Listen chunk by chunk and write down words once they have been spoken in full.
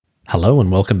Hello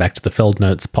and welcome back to the Feld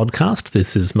Notes podcast.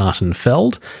 This is Martin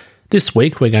Feld. This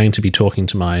week we're going to be talking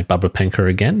to my Barbara Penka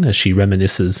again as she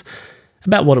reminisces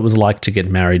about what it was like to get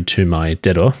married to my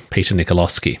dedo, Peter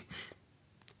Nikolowski.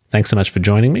 Thanks so much for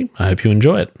joining me. I hope you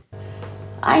enjoy it.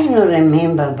 I don't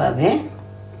remember, Babe.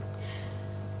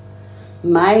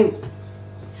 My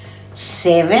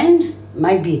 7,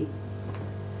 might be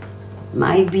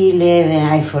 11,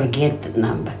 I forget the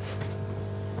number.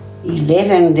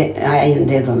 11, I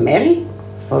ended up married.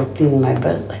 14, my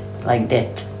birthday, like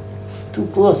that. Too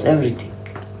close, everything.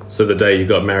 So the day you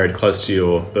got married close to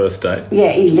your birthday?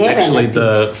 Yeah, 11. Actually,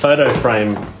 the photo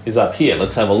frame is up here.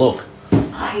 Let's have a look.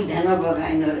 I don't know, but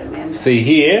I don't remember. See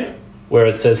here, where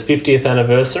it says 50th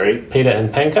anniversary, Peter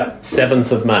and Penka,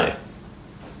 7th of May.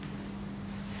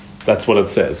 That's what it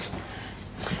says.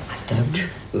 I don't,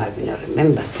 maybe not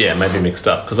remember. Yeah, maybe mixed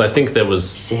up, because I think there was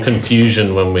 7.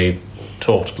 confusion when we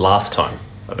talked last time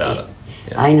about it.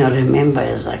 Yeah. I don't remember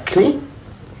exactly.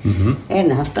 Mm-hmm.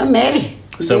 And after married.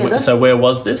 So where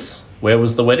was this? Where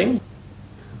was the wedding?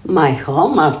 My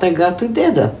home after I got to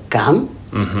Dedo. Come,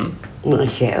 my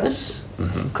house,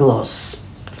 close.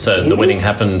 So the wedding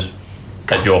happened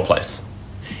at your place?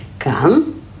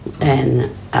 Come, and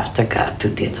after got to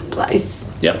Dedo place.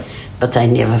 Yep. But I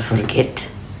never forget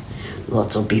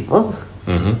lots of people.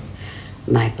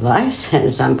 My place,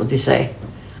 and somebody say,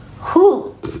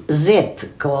 who that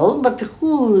call, but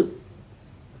who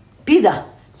Peter?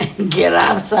 Get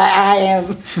up, say, I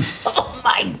am. Oh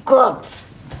my God.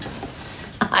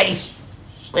 I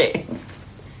say.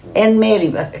 And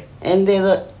Mary, and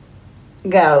they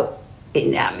go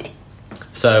in army.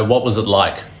 So what was it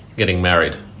like getting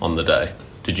married on the day?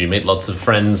 Did you meet lots of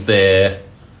friends there?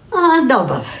 No,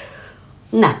 Bob.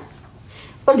 No.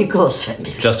 Only close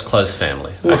family. Just close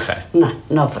family? No, Okay.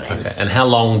 No friends. Okay. And how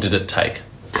long did it take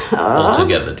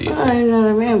altogether, do you think? I don't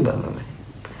remember.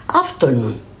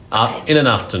 Afternoon. In an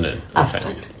afternoon?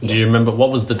 Afternoon, Okay. yeah. Do you remember, what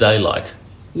was the day like?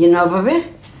 You know, baby,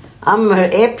 I'm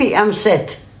happy, I'm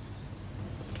sad.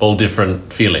 All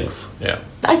different feelings, yeah.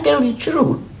 I tell you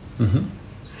true.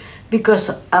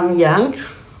 Because I'm young,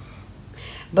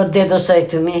 but they don't say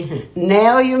to me,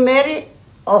 now you marry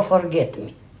or forget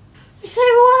me. I say,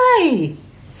 why?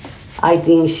 I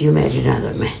think you marry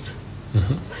another man.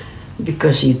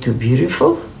 Because you're too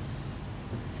beautiful.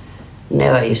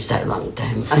 Never you stay long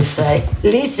time. I say,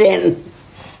 listen,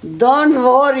 don't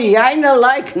worry, I don't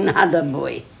like another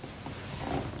boy.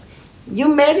 You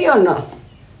marry or no?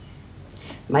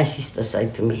 My sister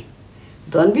said to me,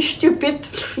 don't be stupid,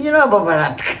 you know,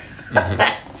 Babaratka.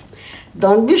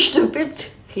 Don't be stupid,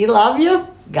 he love you,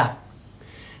 go.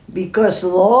 Because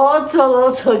lots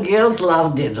of girls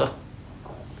love Dedo.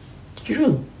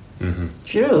 True.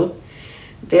 True.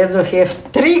 Dedo have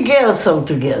 3 girls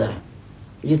altogether.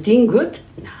 You think good?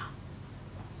 No.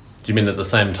 Do you mean at the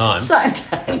same time? Sometimes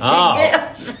 3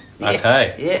 girls.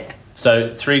 Okay. Yes, yeah.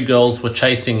 So 3 girls were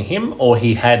chasing him, or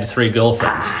he had 3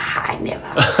 girlfriends? I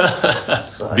never.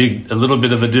 Sorry. A little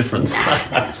bit of a difference.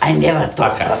 I never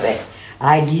talk about it.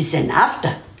 I listen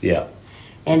after. Yeah.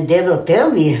 And they don't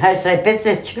tell me. I say,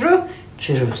 Petse, true?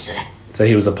 True, sir. So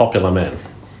he was a popular man.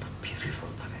 Beautiful.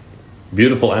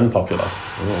 Beautiful and popular.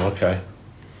 Oh, okay.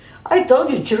 I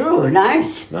told you true,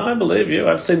 nice. No, I believe you.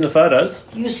 I've seen the photos.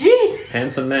 You see?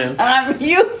 Handsome man. I'm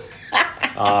you.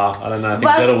 I don't know. I think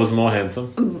But- Dedo was more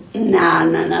handsome.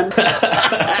 No.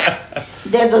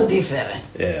 They're so different.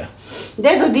 Yeah.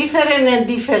 They're so different at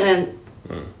different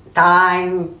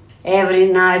time. Every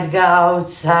night go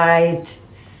outside.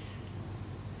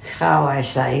 How I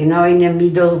say, you know, in the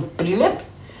middle Prilep.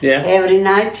 Yeah. Every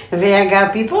night where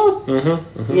got people.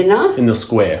 You know? In the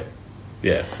square.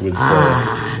 Yeah. With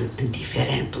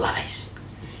Different place.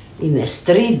 In the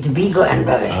street, Bigo and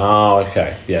Babe. Oh,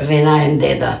 okay. Yes. When I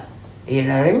ended up. You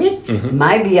know what I mean?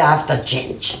 Maybe after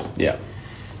change. Yeah.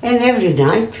 And every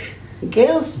night,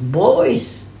 girls,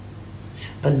 boys.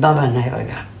 But Baba never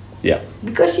got. Yeah.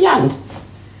 Because young.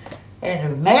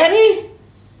 And Mary,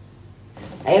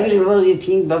 everybody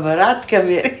think Baba Ratka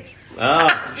Mary.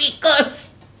 Because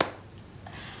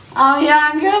I'm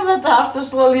younger, but after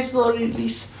slowly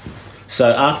listen.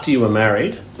 So after you were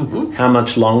married, how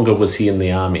much longer was he in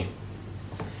the army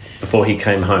before he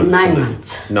came home? 9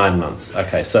 months. 9 months.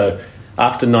 Okay. So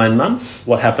after 9 months,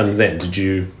 what happened then? Did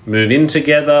you move in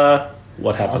together?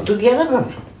 What happened? Together,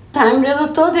 Baba. Time they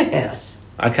don't told the house.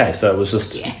 Okay, so it was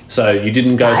just... Yeah. So you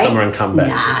didn't go Stay? somewhere and come back?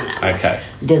 No. Okay,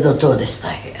 They don't told the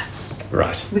stay house.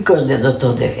 right. Because they don't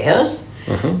told the house.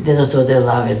 They don't told they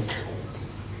love it.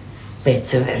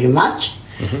 Pets very much.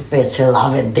 Pets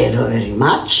love it Dedo very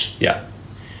much. Yeah.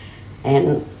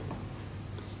 And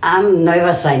I'm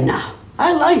never say no.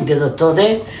 I like Dedo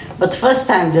Tode, But first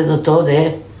time the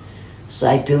doctor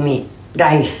said to me,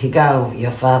 go your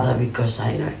father because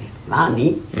I know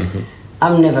money. Mm-hmm.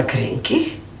 I'm never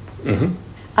cranky. Mm-hmm.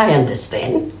 I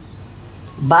understand.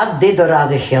 But they don't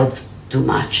rather help too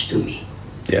much to me.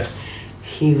 Yes.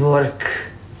 He work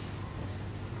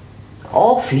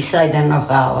office, I don't know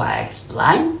how I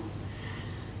explain,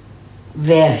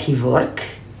 where he work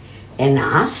and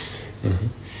us,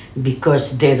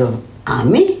 because they don't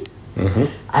army. Mm-hmm.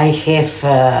 I have,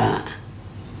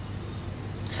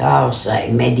 how say,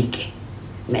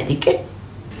 Medicare,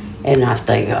 and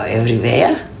after I go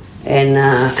everywhere, and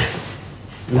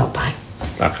no pay.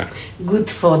 Okay. Good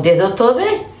for the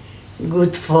doctor,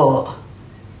 good for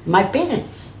my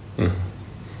parents,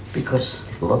 because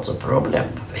lots of problem.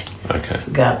 Okay.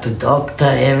 Got to doctor,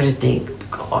 everything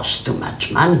cost too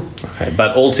much money. Okay.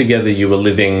 But altogether, you were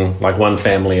living like one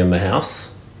family in the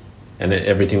house, and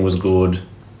everything was good.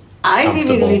 I live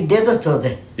Comfortable. with the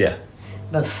doctor, Yeah.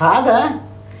 but father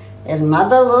and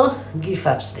mother-in-law give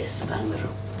upstairs one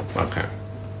room. Okay.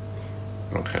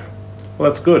 Okay. Well,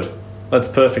 that's good. That's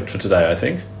perfect for today, I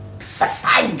think.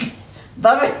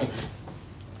 Baba,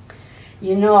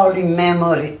 you know,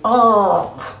 remember,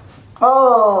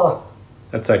 oh.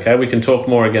 That's okay. We can talk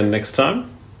more again next time.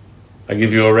 I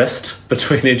give you a rest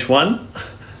between each one,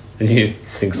 and you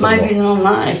think some Might be more. not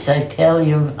nice, I tell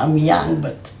you, I'm young,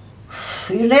 but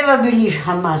you never believe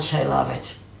how much I love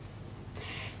it.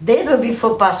 Day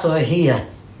before Passover here,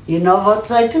 you know what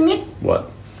said to me? What?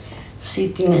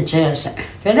 Sit in a chair and say,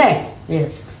 Fene,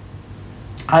 yes,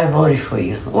 I worry for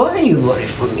you. Why you worry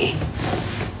for me?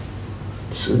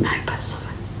 Soon I pass over.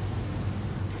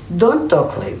 Don't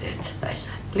talk like that, I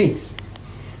said, please.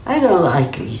 I don't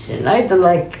like listen. I don't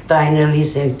like tiny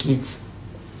listen kids.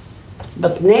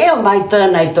 But now my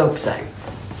turn, I talk same.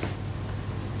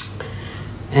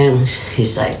 And he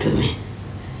said to me,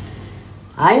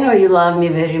 I know you love me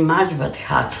very much, but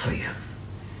hard for you.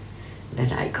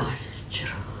 Then I got Joe.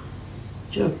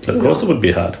 Of course, it would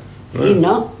be hard. You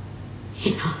know.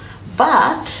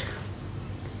 But,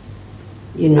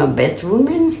 bad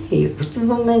woman, you good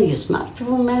woman, you smart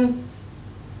woman.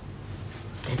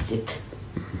 That's it.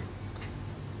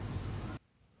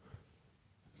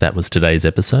 That was today's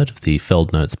episode of the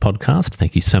Feld Notes podcast.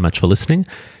 Thank you so much for listening.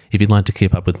 If you'd like to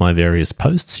keep up with my various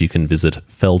posts, you can visit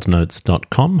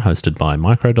feldnotes.com, hosted by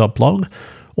micro.blog,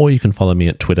 or you can follow me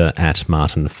at Twitter at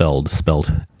Martin Feld,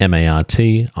 spelt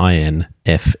MartinFeld.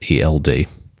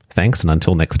 Thanks, and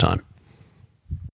until next time.